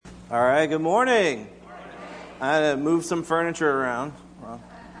All right, good morning. I had to move some furniture around. Well,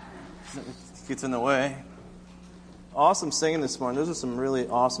 it gets in the way. Awesome singing this morning. Those are some really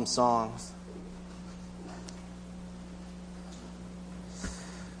awesome songs.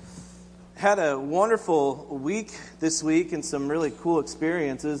 Had a wonderful week this week and some really cool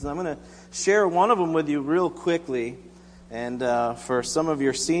experiences. And I'm going to share one of them with you real quickly. And for some of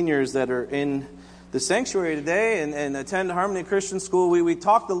your seniors that are in the sanctuary today and attend Harmony Christian School, we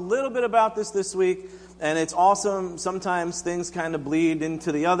talked a little bit about this week, and it's awesome. Sometimes things kind of bleed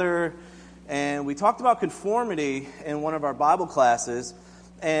into the other, and we talked about conformity in one of our Bible classes,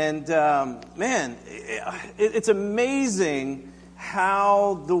 and it's amazing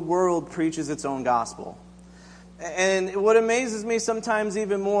how the world preaches its own gospel. And what amazes me sometimes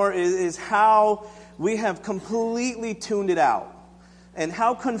even more is how we have completely tuned it out. And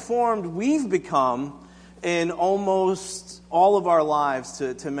how conformed we've become in almost all of our lives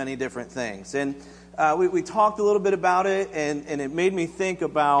to many different things. And we talked a little bit about it, and it made me think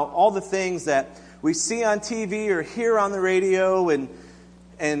about all the things that we see on TV or hear on the radio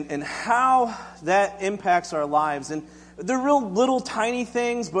and how that impacts our lives. And they're real little tiny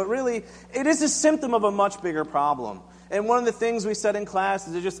things, but really it is a symptom of a much bigger problem. And one of the things we said in class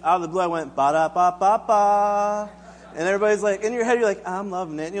is it just out of the blue I went, ba-da-ba-ba-ba. And everybody's like, in your head, you're like, I'm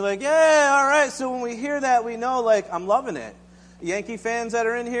loving it. And you're like, yeah, all right. So when we hear that, we know, like, I'm loving it. Yankee fans that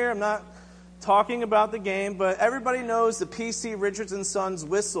are in here, I'm not talking about the game, but everybody knows the P.C. Richards & Sons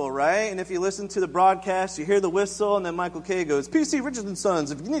whistle, right? And if you listen to the broadcast, you hear the whistle, and then Michael Kay goes, P.C. Richards &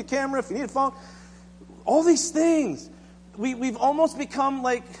 Sons, if you need a camera, if you need a phone, all these things. We've almost become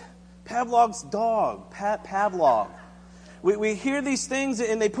like Pavlov's dog, Pavlov. We hear these things,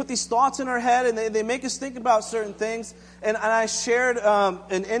 and they put these thoughts in our head, and they make us think about certain things. And I shared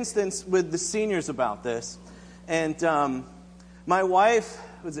an instance with the seniors about this. And my wife,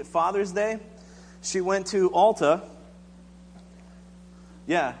 was it Father's Day? She went to Ulta.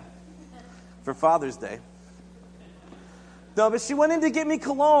 Yeah, for Father's Day. No, but she went in to get me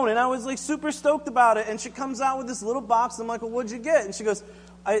cologne, and I was like super stoked about it. And she comes out with this little box. I'm like, well, what'd you get? And she goes,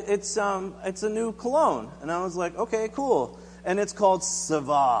 it's a new cologne. And I was like, okay, cool. And it's called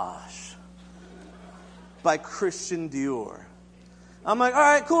Sauvage by Christian Dior. I'm like, all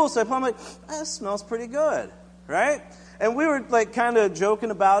right, cool. So I'm like, that smells pretty good, right? And we were like kind of joking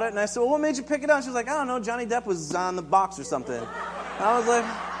about it. And I said, well, what made you pick it up? She was like, I don't know, Johnny Depp was on the box or something. And I was like,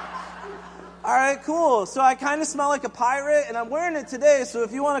 all right, cool. So I kind of smell like a pirate, and I'm wearing it today. So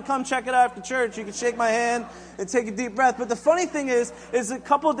if you want to come check it out after church, you can shake my hand and take a deep breath. But the funny thing is a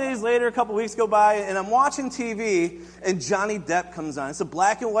couple of days later, a couple of weeks go by, and I'm watching TV, and Johnny Depp comes on. It's a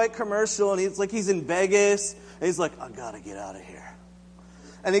black and white commercial, and he's in Vegas, and he's like, I gotta get out of here.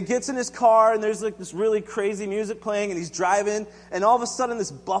 And he gets in his car, and there's like this really crazy music playing, and he's driving, and all of a sudden this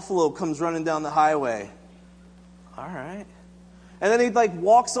buffalo comes running down the highway. All right. And then he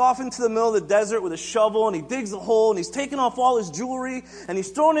walks off into the middle of the desert with a shovel, and he digs a hole, and he's taking off all his jewelry, and he's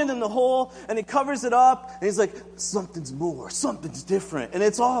throwing it in the hole, and he covers it up, and he's like, something's more, something's different. And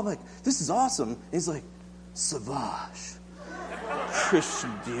it's all like, this is awesome. And he's like, Sauvage, Christian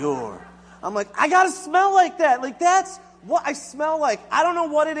Dior. I'm like, I gotta smell like that. Like, that's what I smell like. I don't know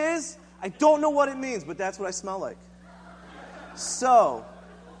what it is. I don't know what it means, but that's what I smell like. So,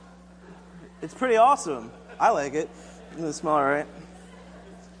 it's pretty awesome. I like it. It smells all right.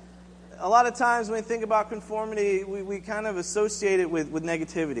 A lot of times when we think about conformity, we kind of associate it with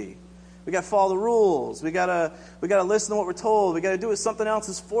negativity. We got to follow the rules. We got to listen to what we're told. We got to do what something else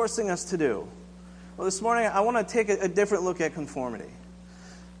is forcing us to do. Well, this morning I want to take a different look at conformity.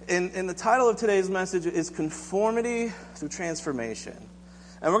 And the title of today's message is Conformity Through Transformation.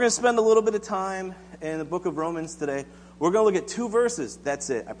 And we're going to spend a little bit of time in the book of Romans today. We're going to look at 2 verses.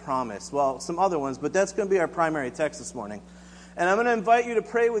 That's it, I promise. Well, some other ones, but that's going to be our primary text this morning. And I'm going to invite you to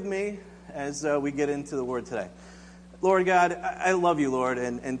pray with me as we get into the Word today. Lord God, I love you, Lord,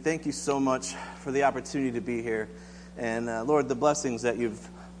 and thank you so much for the opportunity to be here. And Lord, the blessings that you've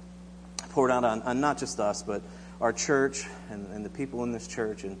poured out on not just us, but our church and the people in this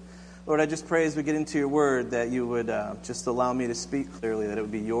church. And Lord, I just pray as we get into your Word that you would just allow me to speak clearly, that it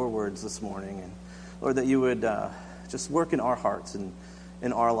would be your words this morning. And Lord, that you would just work in our hearts and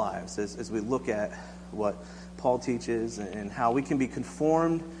in our lives as we look at what Paul teaches and how we can be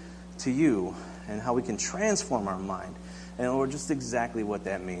conformed to you and how we can transform our mind. And Lord, just exactly what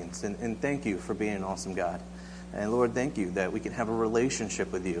that means. And thank you for being an awesome God. And Lord, thank you that we can have a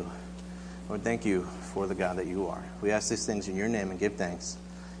relationship with you. Lord, thank you for the God that you are. We ask these things in your name and give thanks.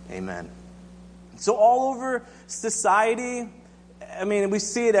 Amen. So all over society, I mean, we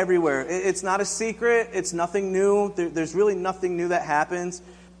see it everywhere. It's not a secret. It's nothing new. There's really nothing new that happens.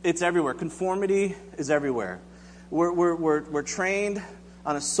 It's everywhere. Conformity is everywhere. We're trained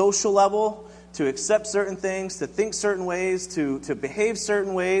on a social level to accept certain things, to think certain ways, to behave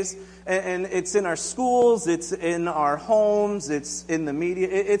certain ways. And it's in our schools, it's in our homes, it's in the media,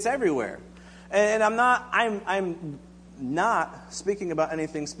 it's everywhere. And I'm not speaking about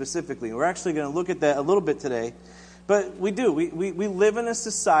anything specifically. We're actually going to look at that a little bit today. But we do. We live in a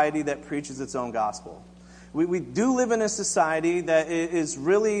society that preaches its own gospel. We do live in a society that is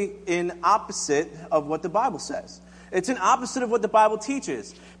really in opposite of what the Bible says. It's an opposite of what the Bible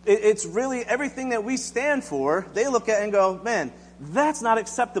teaches. It's really everything that we stand for, they look at and go, man, that's not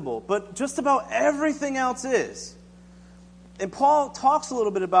acceptable. But just about everything else is. And Paul talks a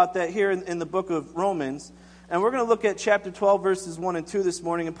little bit about that here in the book of Romans. And we're going to look at chapter 12, verses 1 and 2 this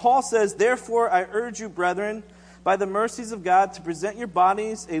morning. And Paul says, "Therefore I urge you, brethren, by the mercies of God, to present your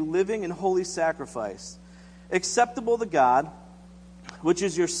bodies a living and holy sacrifice, acceptable to God, which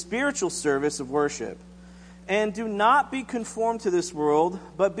is your spiritual service of worship. And do not be conformed to this world,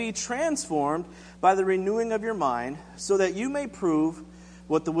 but be transformed by the renewing of your mind, so that you may prove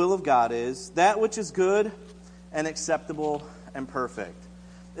what the will of God is, that which is good and acceptable and perfect."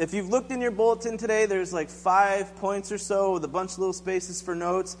 If you've looked in your bulletin today, there's like 5 points or so with a bunch of little spaces for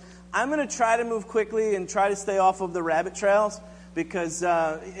notes. I'm going to try to move quickly and try to stay off of the rabbit trails because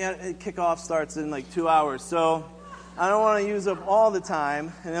kickoff starts in like 2 hours. So I don't want to use up all the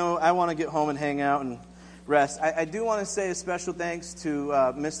time. I want to get home and hang out and rest. I do want to say a special thanks to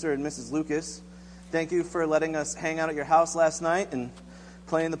Mr. and Mrs. Lucas. Thank you for letting us hang out at your house last night and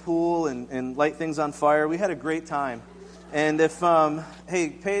play in the pool and light things on fire. We had a great time. And if,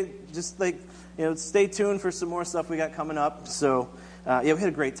 stay tuned for some more stuff we got coming up. So, we had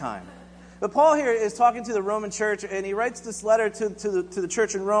a great time. But Paul here is talking to the Roman church, and he writes this letter to the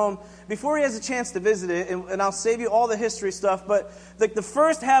church in Rome before he has a chance to visit it, and I'll save you all the history stuff. But like the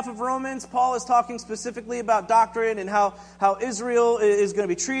first half of Romans, Paul is talking specifically about doctrine and how Israel is going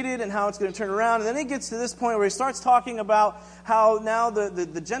to be treated and how it's going to turn around. And then he gets to this point where he starts talking about how now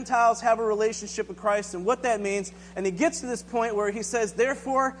the Gentiles have a relationship with Christ and what that means. And he gets to this point where he says,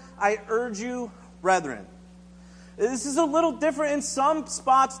 "Therefore, I urge you, brethren." This is a little different. In some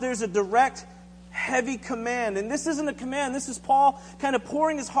spots, there's a direct, heavy command. And this isn't a command. This is Paul kind of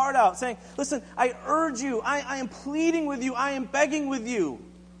pouring his heart out, saying, listen, I urge you. I am pleading with you. I am begging with you.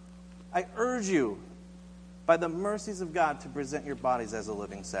 I urge you, by the mercies of God, to present your bodies as a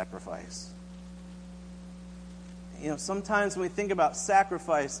living sacrifice. Sometimes when we think about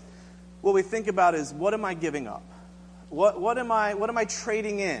sacrifice, what we think about is, what am I giving up? What am I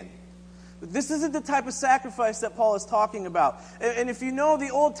trading in? This isn't the type of sacrifice that Paul is talking about. And if you know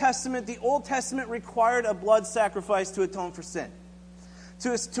the Old Testament required a blood sacrifice to atone for sin.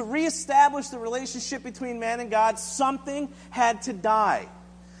 To reestablish the relationship between man and God, something had to die.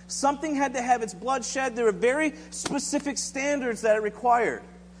 Something had to have its blood shed. There were very specific standards that it required.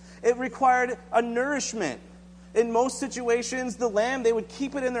 It required a nourishment. In most situations, the lamb, they would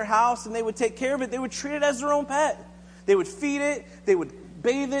keep it in their house and they would take care of it. They would treat it as their own pet. They would feed it. They would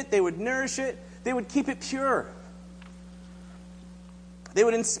bathe it, they would nourish it, they would keep it pure. They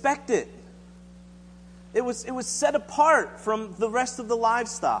would inspect it. It was set apart from the rest of the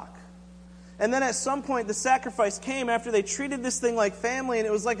livestock. And then at some point the sacrifice came after they treated this thing like family, and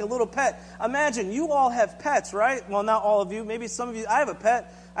it was like a little pet. Imagine, you all have pets, right? Well, not all of you, maybe some of you. I have a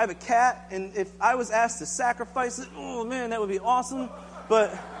pet, I have a cat, and if I was asked to sacrifice it, oh man, that would be awesome.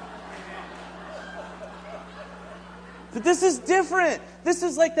 But this is different. This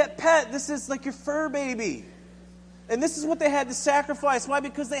is like that pet. This is like your fur baby. And this is what they had to sacrifice. Why?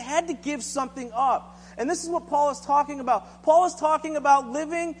 Because they had to give something up. And this is what Paul is talking about. Paul is talking about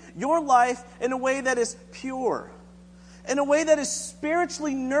living your life in a way that is pure. In a way that is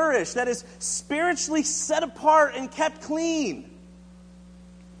spiritually nourished. That is spiritually set apart and kept clean.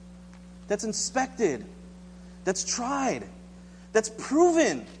 That's inspected. That's tried. That's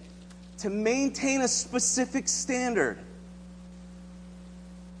proven to maintain a specific standard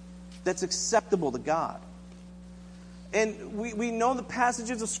that's acceptable to God. And we know the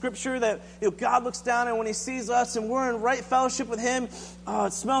passages of Scripture that God looks down and when He sees us and we're in right fellowship with Him,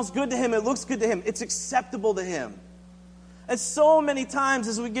 it smells good to Him, it looks good to Him, it's acceptable to Him. And so many times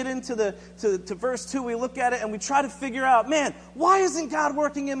as we get into to verse 2, we look at it and we try to figure out, man, why isn't God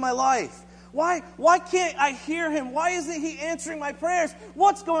working in my life? Why can't I hear Him? Why isn't He answering my prayers?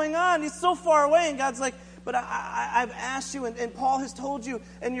 What's going on? He's so far away. And God's like, but I've asked you, and Paul has told you,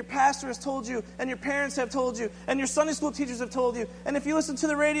 and your pastor has told you, and your parents have told you, and your Sunday school teachers have told you, and if you listen to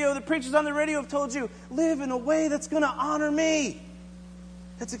the radio, the preachers on the radio have told you, live in a way that's going to honor me,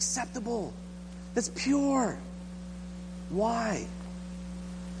 that's acceptable, that's pure. Why?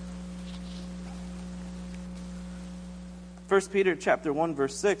 1 Peter chapter 1,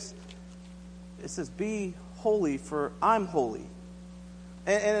 verse 6, it says, be holy, for I'm holy.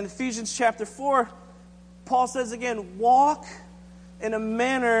 And in Ephesians chapter 4, Paul says again, walk in a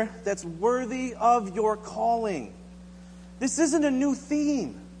manner that's worthy of your calling. This isn't a new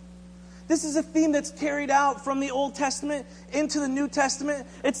theme. This is a theme that's carried out from the Old Testament into the New Testament.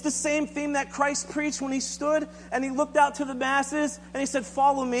 It's the same theme that Christ preached when he stood and he looked out to the masses and he said,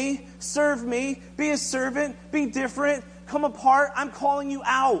 follow me, serve me, be a servant, be different, come apart. I'm calling you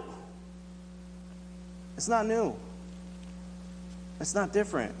out. It's not new. It's not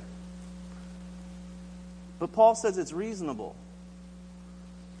different. But Paul says it's reasonable.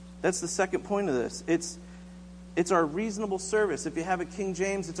 That's the second point of this. It's our reasonable service. If you have a King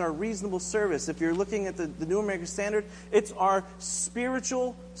James, it's our reasonable service. If you're looking at the New American Standard, it's our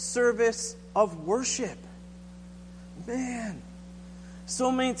spiritual service of worship. Man, so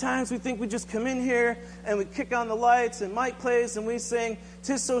many times we think we just come in here and we kick on the lights and Mike plays and we sing,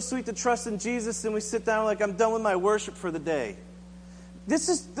 "'Tis so sweet to trust in Jesus," and we sit down like, I'm done with my worship for the day. This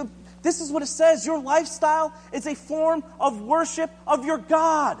is what it says. Your lifestyle is a form of worship of your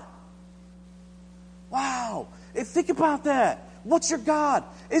God. Wow. Think about that. What's your God?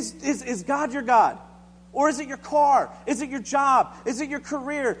 Is God your God? Or is it your car? Is it your job? Is it your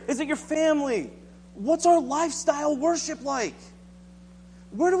career? Is it your family? What's our lifestyle worship like?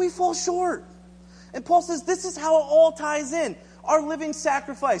 Where do we fall short? And Paul says this is how it all ties in. Our living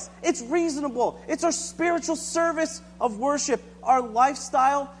sacrifice. It's reasonable. It's our spiritual service of worship. Our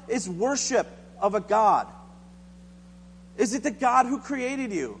lifestyle is worship of a God. Is it the God who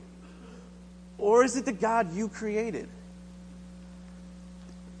created you? Or is it the God you created?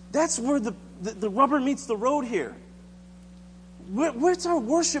 That's where the rubber meets the road here. Where's our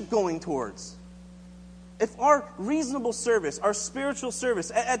worship going towards? If our reasonable service, our spiritual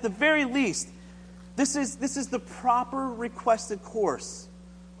service, at the very least, this is the proper requested course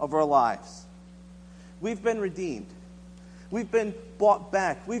of our lives. We've been redeemed. We've been bought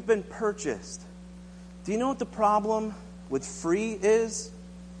back. We've been purchased. Do you know what the problem with free is?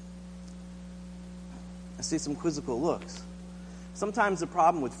 I see some quizzical looks. Sometimes the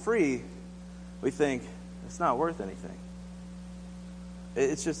problem with free, we think, it's not worth anything.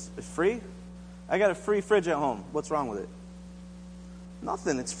 It's free. I got a free fridge at home. What's wrong with it?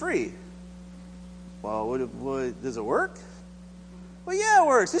 Nothing. It's free. Well, does it work? Well, yeah, it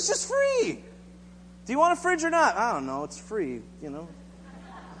works. It's just free. Do you want a fridge or not? I don't know. It's free, All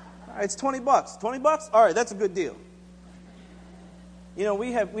right, it's $20. $20? All right, that's a good deal.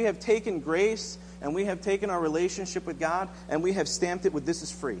 We have taken grace and we have taken our relationship with God and we have stamped it with this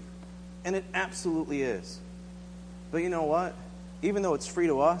is free. And it absolutely is. But you know what? Even though it's free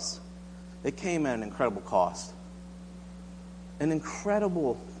to us, it came at an incredible cost. An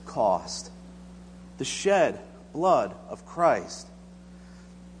incredible cost. The shed blood of Christ.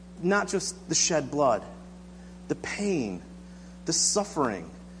 Not just the shed blood. The pain. The suffering.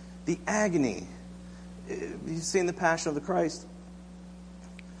 The agony. You've seen the Passion of the Christ?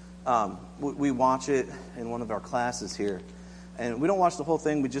 We watch it in one of our classes here. And we don't watch the whole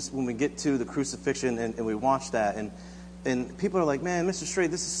thing. When we get to the crucifixion and we watch that. And people are like, man, Mr.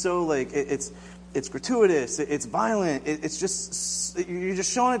 Strait, this is so it's gratuitous, it's violent, it's just, you're just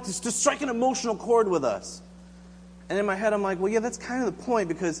showing it to strike an emotional chord with us. And in my head, I'm like, well, yeah, that's kind of the point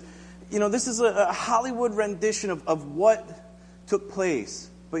because, this is a Hollywood rendition of what took place.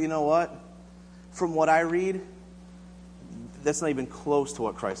 But you know what? From what I read, that's not even close to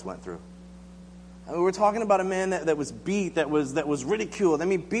what Christ went through. I mean, we're talking about a man that was beat, that was ridiculed. I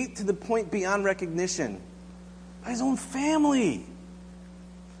mean, beat to the point beyond recognition by his own family.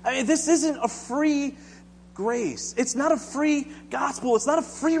 I mean, this isn't a free grace. It's not a free gospel. It's not a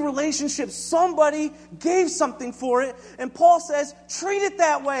free relationship. Somebody gave something for it. And Paul says, treat it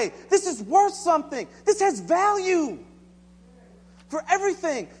that way. This is worth something. This has value. For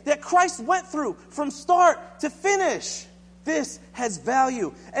everything that Christ went through from start to finish, this has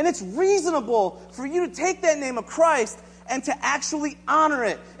value. And it's reasonable for you to take that name of Christ and to actually honor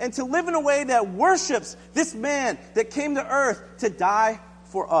it and to live in a way that worships this man that came to earth to die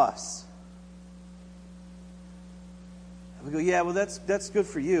for us. We go, yeah, well, that's good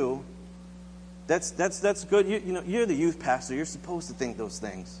for you. That's good. You're the youth pastor. You're supposed to think those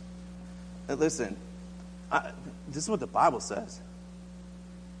things. But listen, this is what the Bible says.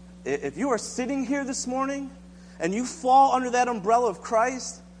 If you are sitting here this morning and you fall under that umbrella of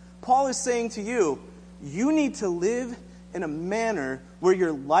Christ, Paul is saying to you, you need to live in a manner where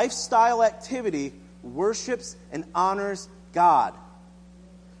your lifestyle activity worships and honors God.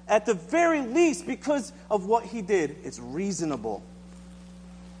 At the very least, because of what he did, it's reasonable.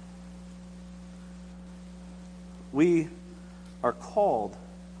 We are called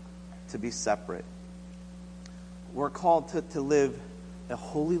to be separate. We're called to live a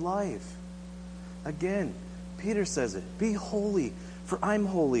holy life. Again, Peter says it, be holy, for I'm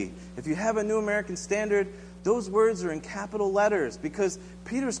holy. If you have a New American Standard, those words are in capital letters because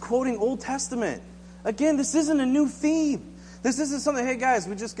Peter's quoting Old Testament. Again, this isn't a new theme. This isn't something, hey guys,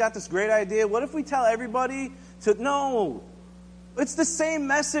 we just got this great idea. What if we tell everybody to, no. It's the same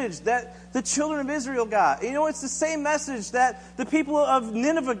message that the children of Israel got. You know, it's the same message that the people of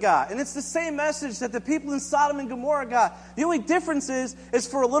Nineveh got. And it's the same message that the people in Sodom and Gomorrah got. The only difference is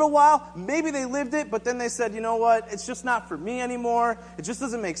for a little while, maybe they lived it, but then they said, you know what, it's just not for me anymore. It just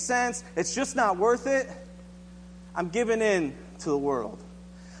doesn't make sense. It's just not worth it. I'm giving in to the world.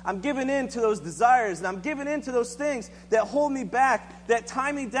 I'm giving in to those desires, and I'm giving in to those things that hold me back, that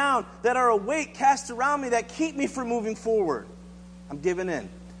tie me down, that are a weight cast around me, that keep me from moving forward. I'm giving in.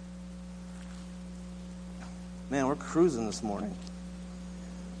 Man, we're cruising this morning.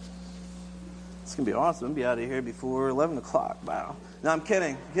 It's going to be awesome. I'm going to be out of here before 11 o'clock. Wow. No, I'm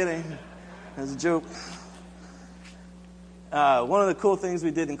kidding. That's a joke. One of the cool things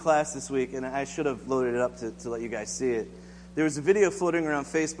we did in class this week, and I should have loaded it up to let you guys see it. There was a video floating around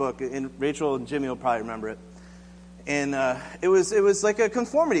Facebook, and Rachel and Jimmy will probably remember it. And it was like a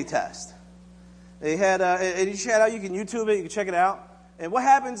conformity test. They had, you can YouTube it, you can check it out. And what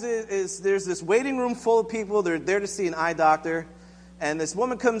happens is there's this waiting room full of people. They're there to see an eye doctor. And this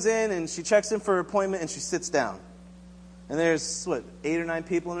woman comes in, and she checks in for her appointment, and she sits down. And there's, 8 or 9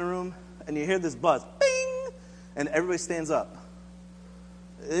 people in the room? And you hear this buzz, bing! And everybody stands up.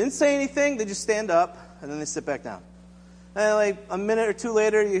 They didn't say anything, they just stand up, and then they sit back down. And like a minute or two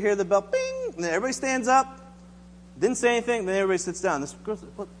later, you hear the bell, bing! And then everybody stands up, didn't say anything, then everybody sits down. This girl's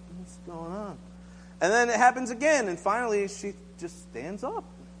like, what's going on? And then it happens again, and finally she just stands up.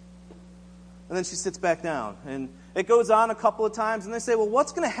 And then she sits back down. And it goes on a couple of times, and they say, well,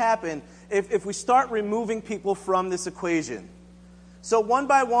 what's going to happen if we start removing people from this equation? So one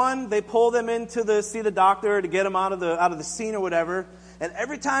by one, they pull them in to see the doctor to get them out of the scene or whatever. And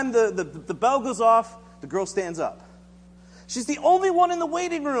every time the bell goes off, the girl stands up. She's the only one in the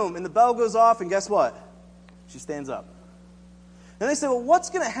waiting room, and the bell goes off, and guess what? She stands up. And they say, well,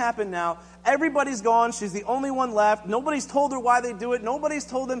 what's going to happen now? Everybody's gone. She's the only one left. Nobody's told her why they do it. Nobody's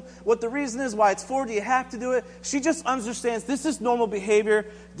told them what the reason is, why it's for. Do you have to do it? She just understands this is normal behavior.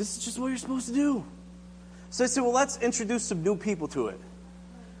 This is just what you're supposed to do. So they say, well, let's introduce some new people to it.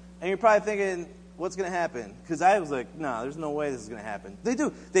 And you're probably thinking, what's going to happen? Because I was like, no, there's no way this is going to happen. They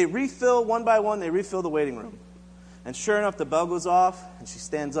do. They refill one by one. They refill the waiting room. And sure enough, the bell goes off, and she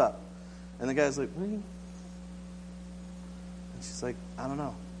stands up. And the guy's like, what? And she's like, I don't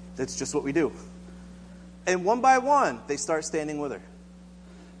know. That's just what we do. And one by one, they start standing with her.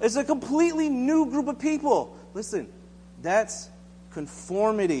 It's a completely new group of people. Listen, that's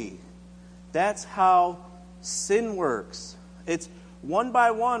conformity. That's how sin works. It's one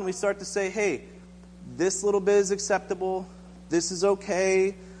by one, we start to say, hey, this little bit is acceptable. This is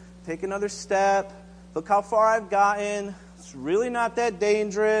okay. Take another step. Look how far I've gotten. It's really not that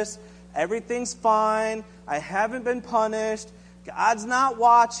dangerous. Everything's fine. I haven't been punished. God's not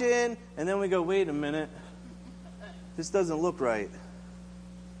watching. And then we go, wait a minute. This doesn't look right.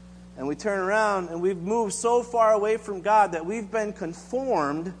 And we turn around and we've moved so far away from God that we've been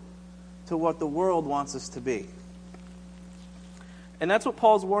conformed to what the world wants us to be. And that's what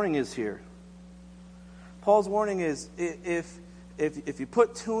Paul's warning is here. Paul's warning is if you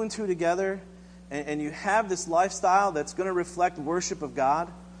put 2 and 2 together and you have this lifestyle that's going to reflect worship of God,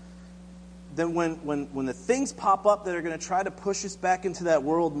 then when the things pop up that are going to try to push us back into that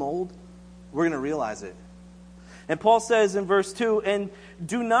world mold, we're going to realize it. And Paul says in verse 2, and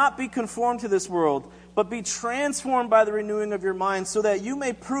do not be conformed to this world, but be transformed by the renewing of your mind, so that you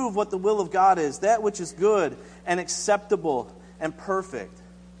may prove what the will of God is, that which is good and acceptable and perfect.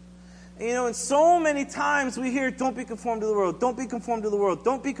 You know, and so many times we hear, don't be conformed to the world, don't be conformed to the world,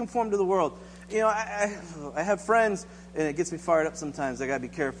 don't be conformed to the world. You know, I have friends, and it gets me fired up sometimes. I got to be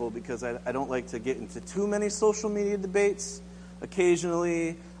careful because I don't like to get into too many social media debates.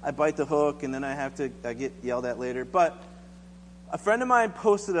 Occasionally, I bite the hook, and then I get yelled at later. But a friend of mine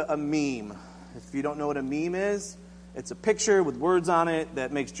posted a meme. If you don't know what a meme is, it's a picture with words on it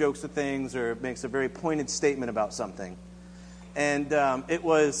that makes jokes of things or makes a very pointed statement about something. And it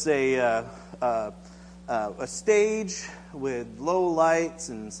was a stage with low lights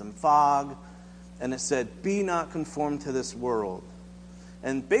and some fog, and it said, "Be not conformed to this world."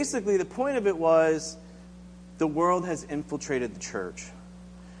 And basically the point of it was the world has infiltrated the church.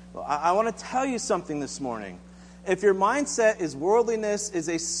 Well, I want to tell you something this morning. If your mindset is worldliness is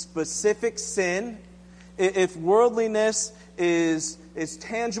a specific sin, if worldliness is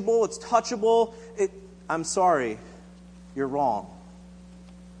tangible, it's touchable. I'm sorry, you're wrong.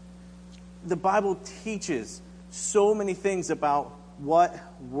 The Bible teaches so many things about what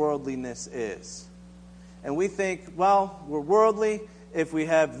worldliness is. And we think, well, we're worldly if we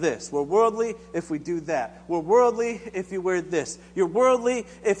have this. We're worldly if we do that. We're worldly if you wear this. You're worldly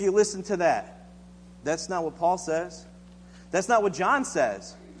if you listen to that. That's not what Paul says. That's not what John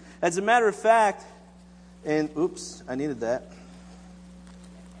says. As a matter of fact, oops, I needed that.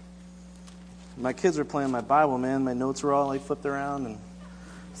 My kids were playing my Bible, man. My notes were all like flipped around, and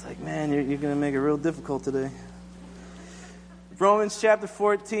it's like, man, you're going to make it real difficult today. Romans chapter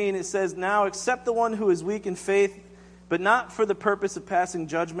 14, it says, "Now accept the one who is weak in faith, but not for the purpose of passing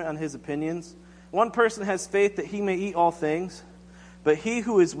judgment on his opinions. One person has faith that he may eat all things, but he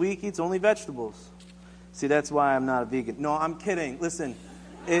who is weak eats only vegetables." See, that's why I'm not a vegan. No, I'm kidding. Listen,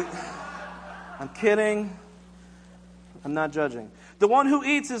 I'm kidding. I'm not judging. "The one who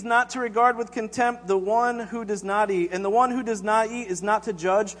eats is not to regard with contempt the one who does not eat. And the one who does not eat is not to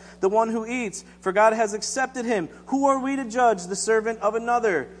judge the one who eats, for God has accepted him. Who are we to judge the servant of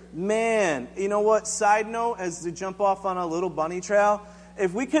another man?" You know what? Side note, as to jump off on a little bunny trail,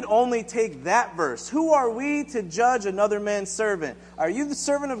 if we could only take that verse, who are we to judge another man's servant? Are you the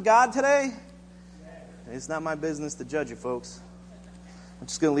servant of God today? It's not my business to judge you, folks. I'm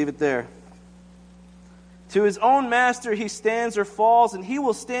just going to leave it there. "To his own master he stands or falls, and he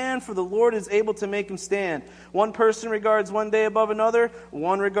will stand, for the Lord is able to make him stand. One person regards one day above another,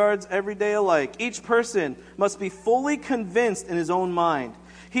 one regards every day alike. Each person must be fully convinced in his own mind.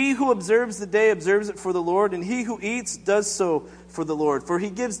 He who observes the day observes it for the Lord, and he who eats does so for the Lord. For he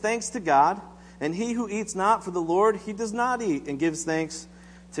gives thanks to God, and he who eats not for the Lord, he does not eat and gives thanks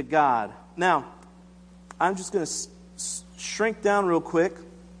to God." Now, I'm just going to shrink down real quick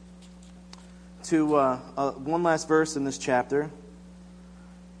to one last verse in this chapter.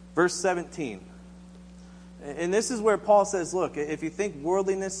 Verse 17. And this is where Paul says, look, if you think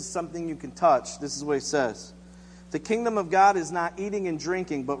worldliness is something you can touch, this is what he says. "The kingdom of God is not eating and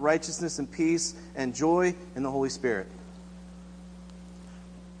drinking, but righteousness and peace and joy in the Holy Spirit."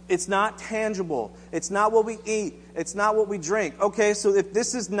 It's not tangible. It's not what we eat. It's not what we drink. Okay, so if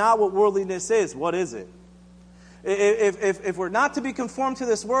this is not what worldliness is, what is it? If we're not to be conformed to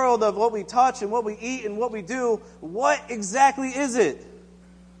this world of what we touch and what we eat and what we do, what exactly is it?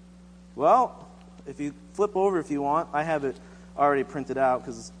 Well, if you flip over if you want, I have it already printed out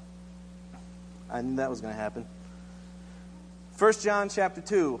because I knew that was going to happen. 1 John chapter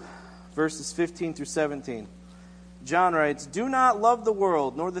 2, verses 15 through 17. John writes, "Do not love the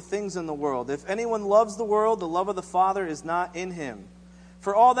world, nor the things in the world. If anyone loves the world, the love of the Father is not in him.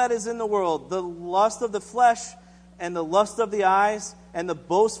 For all that is in the world, the lust of the flesh and the lust of the eyes and the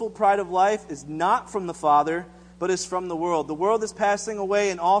boastful pride of life is not from the Father, but is from the world. The world is passing away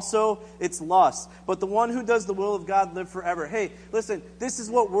and also its lust. But the one who does the will of God live forever." Hey, listen, this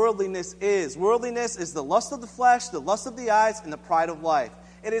is what worldliness is. Worldliness is the lust of the flesh, the lust of the eyes, and the pride of life.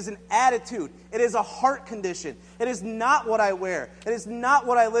 It is an attitude. It is a heart condition. It is not what I wear. It is not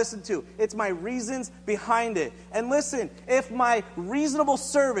what I listen to. It's my reasons behind it. And listen, if my reasonable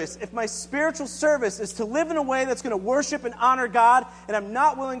service, if my spiritual service is to live in a way that's going to worship and honor God, and I'm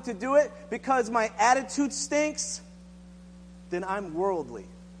not willing to do it because my attitude stinks, then I'm worldly.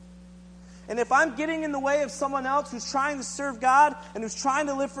 And if I'm getting in the way of someone else who's trying to serve God and who's trying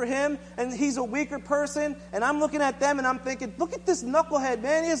to live for Him, and he's a weaker person, and I'm looking at them and I'm thinking, look at this knucklehead,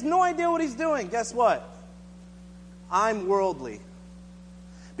 man. He has no idea what he's doing. Guess what? I'm worldly.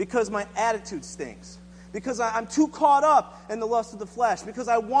 Because my attitude stinks. Because I'm too caught up in the lust of the flesh. Because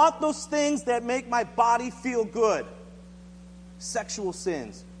I want those things that make my body feel good. Sexual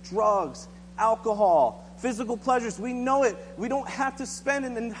sins, drugs, alcohol, physical pleasures, we know it. We don't have to spend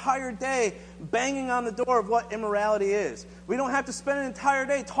an entire day banging on the door of what immorality is. We don't have to spend an entire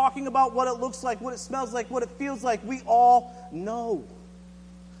day talking about what it looks like, what it smells like, what it feels like. We all know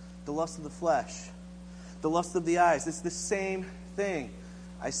the lust of the flesh, the lust of the eyes. It's the same thing.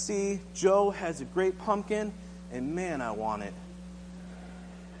 I see Joe has a great pumpkin, and man, I want it.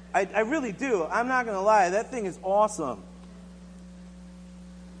 I really do. I'm not going to lie. That thing is awesome.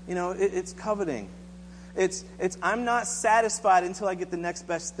 You know, it's coveting. It's I'm not satisfied until I get the next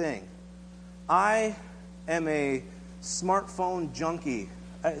best thing. I am a smartphone junkie.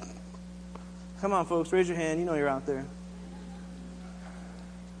 Come on, folks, raise your hand. You know you're out there.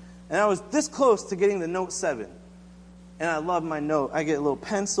 And I was this close to getting the Note 7. And I love my Note. I get a little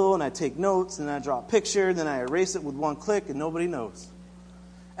pencil, and I take notes, and I draw a picture, and then I erase it with one click, and nobody knows.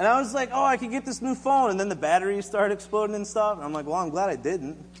 And I was like, oh, I could get this new phone. And then the batteries started exploding and stuff. And I'm like, well, I'm glad I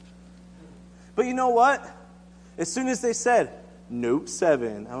didn't. But you know what? As soon as they said, Note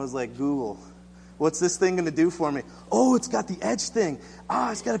 7, I was like, Google, what's this thing going to do for me? Oh, it's got the edge thing.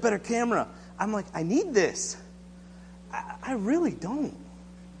 It's got a better camera. I'm like, I need this. I really don't.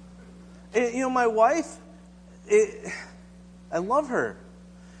 My wife, I love her.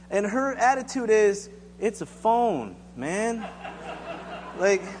 And her attitude is, it's a phone, man.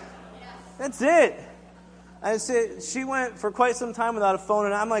 Like, that's it. I said, she went for quite some time without a phone,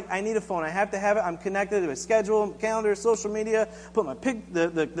 and I'm like, I need a phone. I have to have it. I'm connected to my schedule, calendar, social media, put my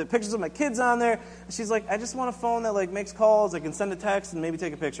the pictures of my kids on there. And she's like, I just want a phone that like makes calls, I can send a text, and maybe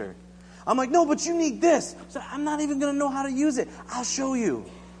take a picture. I'm like, no, but you need this. So I'm not even going to know how to use it. I'll show you.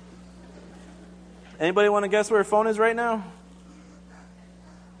 Anybody want to guess where her phone is right now?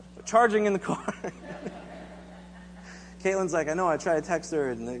 Charging in the car. Caitlin's like, I know, I try to text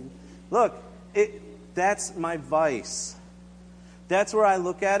her. And look, that's my vice. That's where I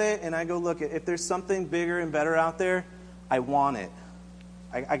look at it and I go, look, if there's something bigger and better out there, I want it.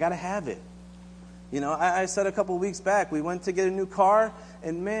 I got to have it. I said a couple weeks back, we went to get a new car,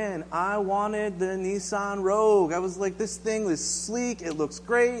 and man, I wanted the Nissan Rogue. I was like, this thing is sleek, it looks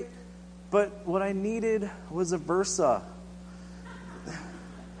great, but what I needed was a Versa.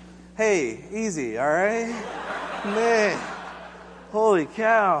 Hey, easy, all right? Man, holy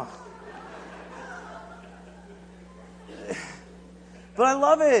cow. But I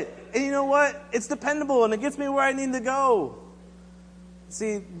love it. And you know what? It's dependable, and it gets me where I need to go.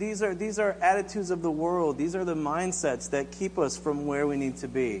 See, these are attitudes of the world. These are the mindsets that keep us from where we need to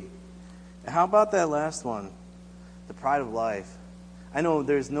be. And how about that last one? The pride of life. I know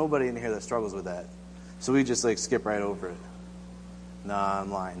there's nobody in here that struggles with that. So we just skip right over it. Nah,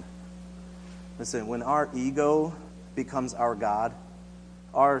 I'm lying. Listen, when our ego becomes our God,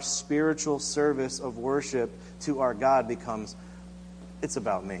 our spiritual service of worship to our God becomes, it's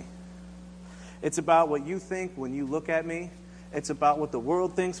about me. It's about what you think when you look at me. It's about what the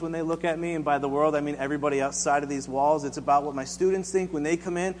world thinks when they look at me. And by the world, I mean everybody outside of these walls. It's about what my students think when they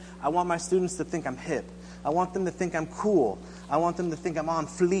come in. I want my students to think I'm hip. I want them to think I'm cool. I want them to think I'm on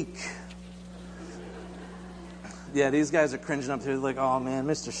fleek. Yeah, these guys are cringing up here like, oh man,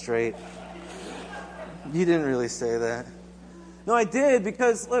 Mr. Strait. You didn't really say that. No, I did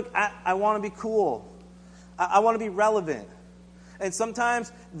because, look, I want to be cool. I want to be relevant. And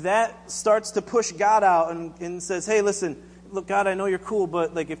sometimes that starts to push God out and says, hey, listen, look, God, I know you're cool,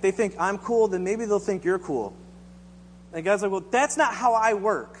 but if they think I'm cool, then maybe they'll think you're cool. And God's like, well, that's not how I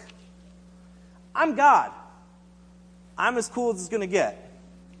work. I'm God. I'm as cool as it's going to get.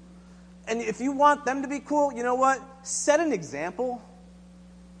 And if you want them to be cool, you know what? Set an example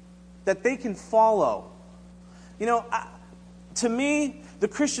that they can follow. To me, the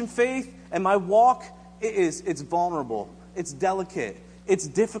Christian faith and my walk, it's vulnerable. It's delicate. It's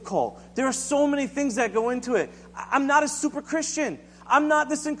difficult. There are so many things that go into it. I'm not a super Christian. I'm not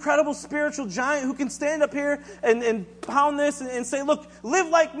this incredible spiritual giant who can stand up here and pound this and say, look, live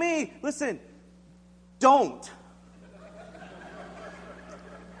like me. Listen, don't.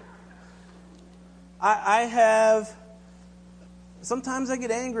 Sometimes I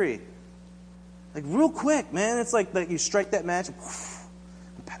get angry. Real quick, man. It's like you strike that match.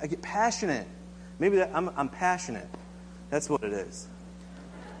 I get passionate. Maybe I'm passionate. That's what it is.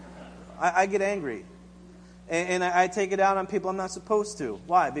 I get angry. And I take it out on people I'm not supposed to.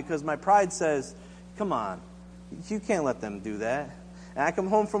 Why? Because my pride says, come on, you can't let them do that. And I come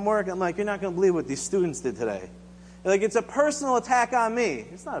home from work, I'm like, you're not going to believe what these students did today. It's a personal attack on me.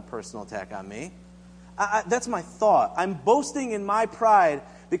 It's not a personal attack on me. That's my thought. I'm boasting in my pride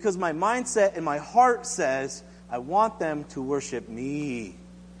because my mindset and my heart says, I want them to worship me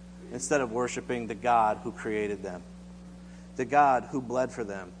instead of worshiping the God who created them, the God who bled for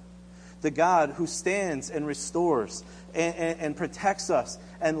them, the God who stands and restores and protects us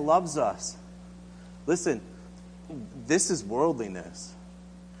and loves us. Listen, this is worldliness.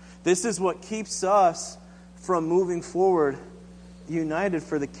 This is what keeps us from moving forward united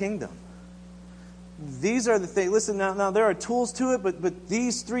for the kingdom. These are the things. Listen, now there are tools to it, but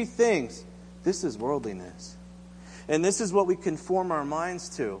these three things, this is worldliness. And this is what we conform our minds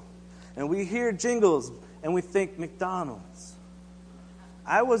to. And we hear jingles and we think McDonald's.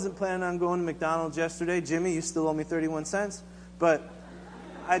 I wasn't planning on going to McDonald's yesterday. Jimmy, you still owe me 31 cents. But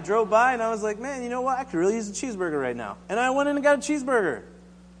I drove by and I was like, man, you know what? I could really use a cheeseburger right now. And I went in and got a cheeseburger.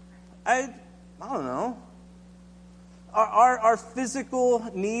 I don't know. Our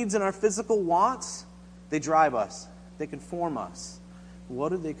physical needs and our physical wants, they drive us. They conform us. What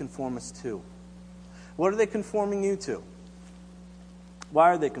do they conform us to? What are they conforming you to?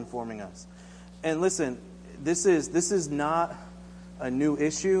 Why are they conforming us? And listen, this is not a new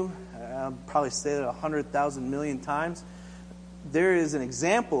issue. I'll probably say it 100,000 million times. There is an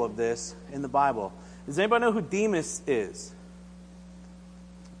example of this in the Bible. Does anybody know who Demas is?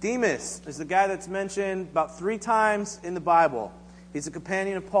 Demas is the guy that's mentioned about 3 times in the Bible. He's a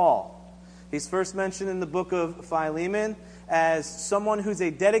companion of Paul. He's first mentioned in the book of Philemon as someone who's a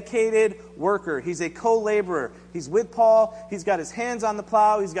dedicated worker. He's a co-laborer. He's with Paul. He's got his hands on the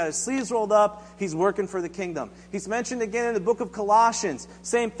plow. He's got his sleeves rolled up. He's working for the kingdom. He's mentioned again in the book of Colossians.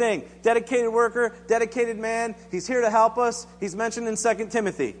 Same thing. Dedicated worker, dedicated man. He's here to help us. He's mentioned in 2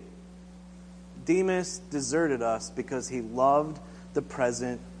 Timothy. Demas deserted us because he loved the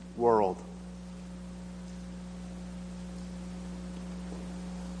present world.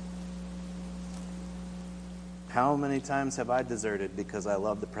 How many times have I deserted because I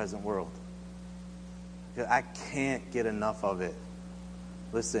love the present world? I can't get enough of it.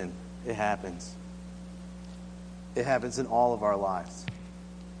 Listen, it happens. It happens in all of our lives.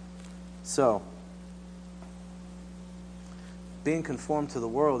 So, being conformed to the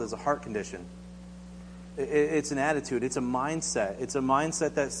world is a heart condition. It's an attitude. It's a mindset. It's a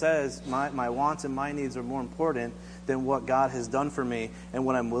mindset that says my wants and my needs are more important than what God has done for me and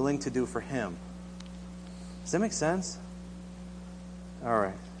what I'm willing to do for Him. Does that make sense? All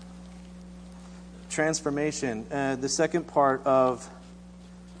right. Transformation. The second part of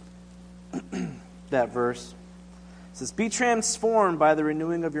that verse says, be transformed by the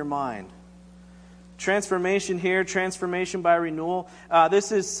renewing of your mind. Transformation here, transformation by renewal.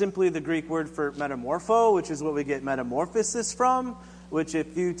 This is simply the Greek word for metamorpho, which is what we get metamorphosis from, which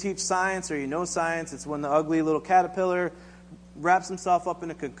if you teach science or you know science, it's when the ugly little caterpillar wraps himself up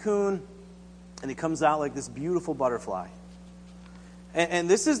in a cocoon and he comes out like this beautiful butterfly. And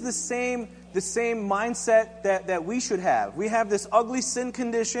this is the same mindset that we should have. We have this ugly sin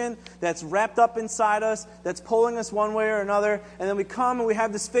condition that's wrapped up inside us, that's pulling us one way or another, and then we come and we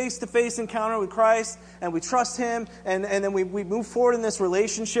have this face-to-face encounter with Christ, and we trust Him, and then we move forward in this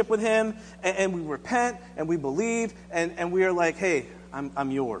relationship with Him, and we repent, and we believe, and we are like, hey,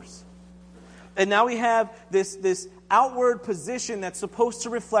 I'm yours. And now we have this outward position that's supposed to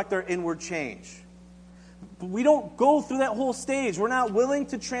reflect our inward change. But we don't go through that whole stage. We're not willing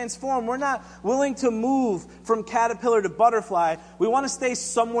to transform. We're not willing to move from caterpillar to butterfly. We want to stay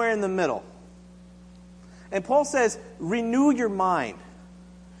somewhere in the middle. And Paul says, renew your mind.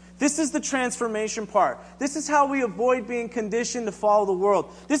 This is the transformation part. This is how we avoid being conditioned to follow the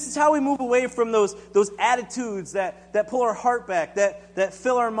world. This is how we move away from those attitudes that pull our heart back, that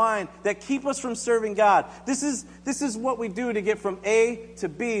fill our mind, that keep us from serving God. This is what we do to get from A to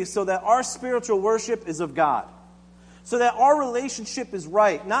B so that our spiritual worship is of God. So that our relationship is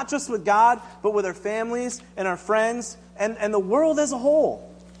right, not just with God, but with our families and our friends and the world as a whole.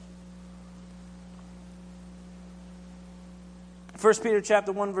 1 Peter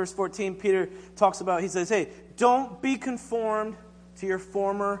chapter 1, verse 14, Peter talks about, he says, hey, don't be conformed to your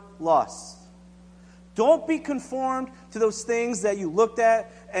former lusts. Don't be conformed to those things that you looked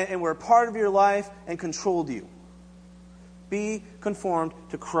at and were a part of your life and controlled you. Be conformed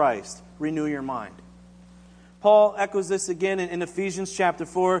to Christ. Renew your mind. Paul echoes this again in Ephesians chapter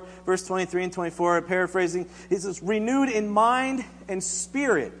 4, verse 23 and 24, paraphrasing. He says, renewed in mind and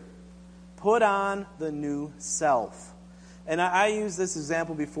spirit, put on the new self. And I used this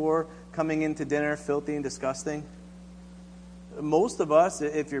example before, coming into dinner filthy and disgusting. Most of us,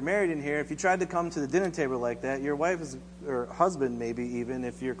 if you're married in here, if you tried to come to the dinner table like that, your wife or husband maybe even,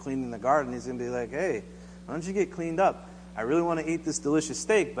 if you're cleaning the garden, he's going to be like, hey, why don't you get cleaned up? I really want to eat this delicious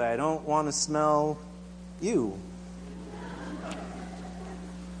steak, but I don't want to smell you.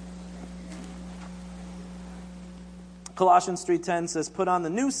 Colossians 3:10 says, put on the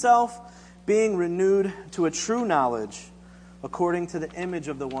new self, being renewed to a true knowledge, according to the image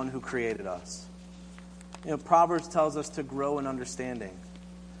of the one who created us. You know, Proverbs tells us to grow in understanding,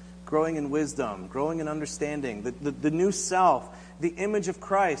 growing in wisdom, growing in understanding. The new self, the image of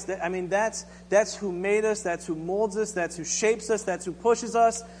Christ. That's who made us, that's who molds us, that's who shapes us, that's who pushes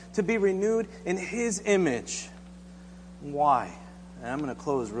us to be renewed in His image. Why? And I'm going to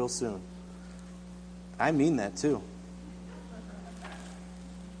close real soon. I mean that too.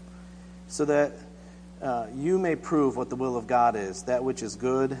 So that you may prove what the will of God is, that which is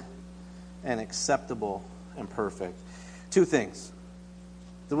good and acceptable and perfect. 2 things.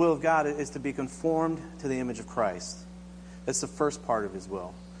 The will of God is to be conformed to the image of Christ. That's the first part of His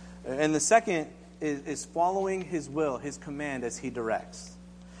will. And the second is following His will, His command as He directs.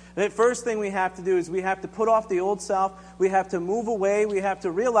 The first thing we have to do is we have to put off the old self. We have to move away. We have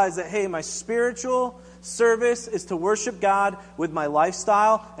to realize that, hey, my spiritual service is to worship God with my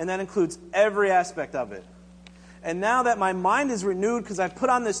lifestyle, and that includes every aspect of it. And now that my mind is renewed because I've put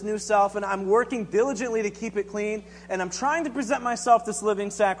on this new self and I'm working diligently to keep it clean and I'm trying to present myself this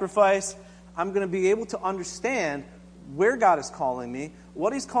living sacrifice, I'm going to be able to understand where God is calling me,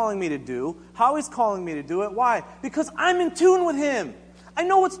 what He's calling me to do, how He's calling me to do it. Why? Because I'm in tune with Him. I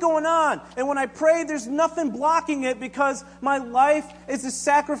know what's going on. And when I pray, there's nothing blocking it because my life is a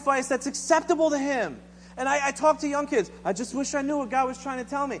sacrifice that's acceptable to Him. And I talk to young kids. I just wish I knew what God was trying to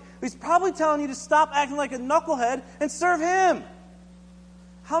tell me. He's probably telling you to stop acting like a knucklehead and serve Him.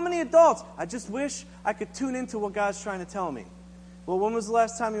 How many adults? I just wish I could tune into what God's trying to tell me. Well, when was the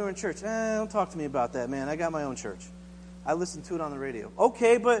last time you were in church? Don't talk to me about that, man. I got my own church. I listen to it on the radio.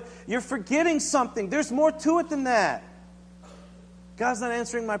 Okay, but you're forgetting something. There's more to it than that. God's not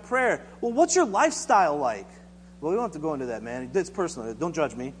answering my prayer. Well, what's your lifestyle like? Well, we don't have to go into that, man. It's personal. Don't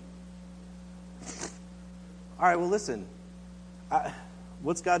judge me. All right, well, listen.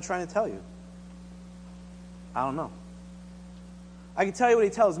 What's God trying to tell you? I don't know. I can tell you what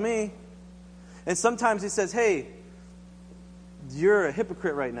He tells me. And sometimes He says, hey, you're a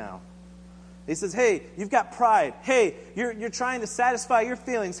hypocrite right now. He says, hey, you've got pride. Hey, you're trying to satisfy your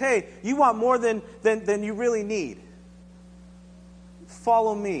feelings. Hey, you want more than you really need.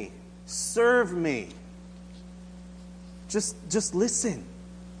 Follow me. Serve me. Just listen.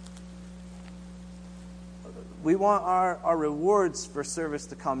 We want our rewards for service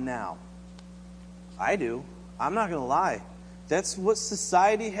to come now. I do. I'm not going to lie. That's what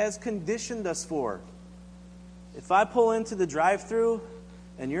society has conditioned us for. If I pull into the drive-thru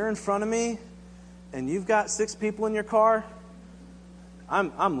and you're in front of me and you've got 6 people in your car,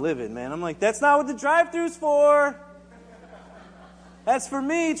 I'm livid, man. I'm like, that's not what the drive-thru's for. That's for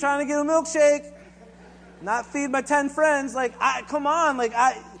me trying to get a milkshake, not feed my 10 friends. Like, come on.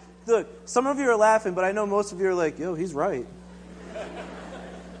 Look, some of you are laughing, but I know most of you are like, yo, he's right.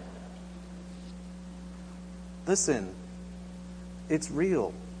 Listen, it's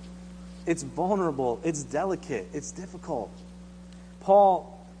real. It's vulnerable. It's delicate. It's difficult.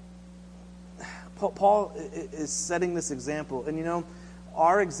 Paul is setting this example. And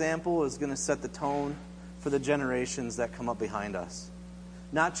our example is going to set the tone for the generations that come up behind us.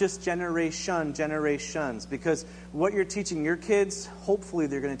 Not just generations. Because what you're teaching your kids, hopefully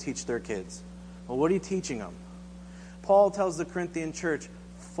they're going to teach their kids. Well, what are you teaching them? Paul tells the Corinthian church,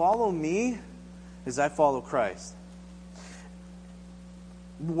 follow me as I follow Christ.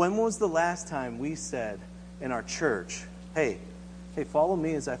 When was the last time we said in our church, hey, follow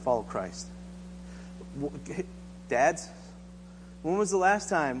me as I follow Christ? Dads, when was the last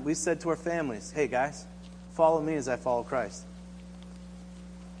time we said to our families, hey guys, follow me as I follow Christ?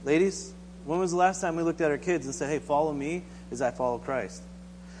 Ladies, when was the last time we looked at our kids and said, hey, follow me as I follow Christ?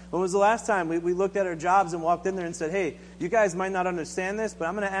 When was the last time we looked at our jobs and walked in there and said, hey, you guys might not understand this, but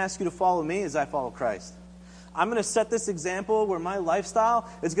I'm going to ask you to follow me as I follow Christ. I'm going to set this example where my lifestyle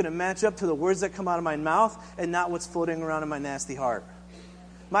is going to match up to the words that come out of my mouth and not what's floating around in my nasty heart.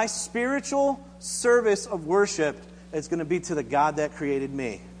 My spiritual service of worship is going to be to the God that created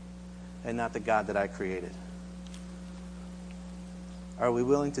me and not the God that I created. Are we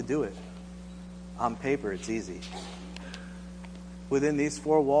willing to do it? On paper, it's easy. Within these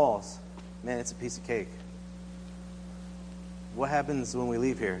 4 walls, man, it's a piece of cake. What happens when we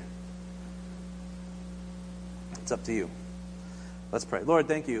leave here? It's up to you. Let's pray. Lord,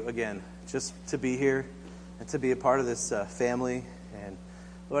 thank you again just to be here and to be a part of this family. And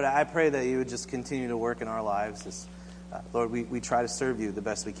Lord, I pray that you would just continue to work in our lives. Lord, we try to serve you the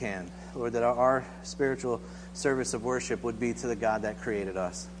best we can. Lord, that our spiritual service of worship would be to the God that created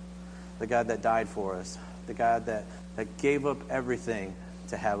us, the God that died for us, the God that gave up everything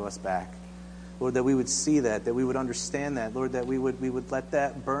to have us back. Lord, that we would see that we would understand that. Lord, that we would let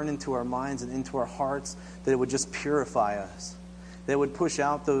that burn into our minds and into our hearts, that it would just purify us. That would push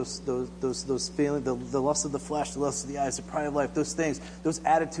out those feelings, the lust of the flesh, the lust of the eyes, the pride of life, those things, those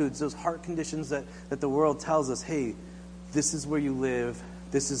attitudes, those heart conditions that the world tells us, hey, this is where you live,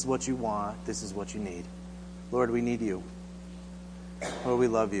 this is what you want, this is what you need. Lord, we need you. Lord, we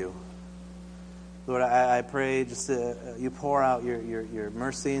love you. Lord, I pray just you pour out your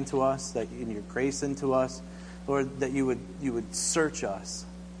mercy into us, and your grace into us. Lord, that you would search us,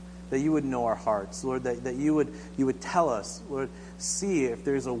 that you would know our hearts. Lord, that you would tell us, Lord, see if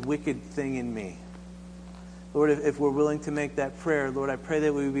there's a wicked thing in me. Lord, if we're willing to make that prayer, Lord, I pray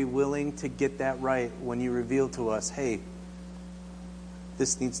that we would be willing to get that right when you reveal to us, hey,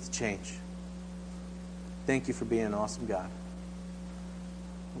 this needs to change. Thank you for being an awesome God.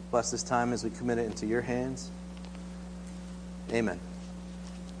 Bless this time as we commit it into your hands. Amen.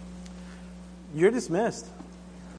 You're dismissed.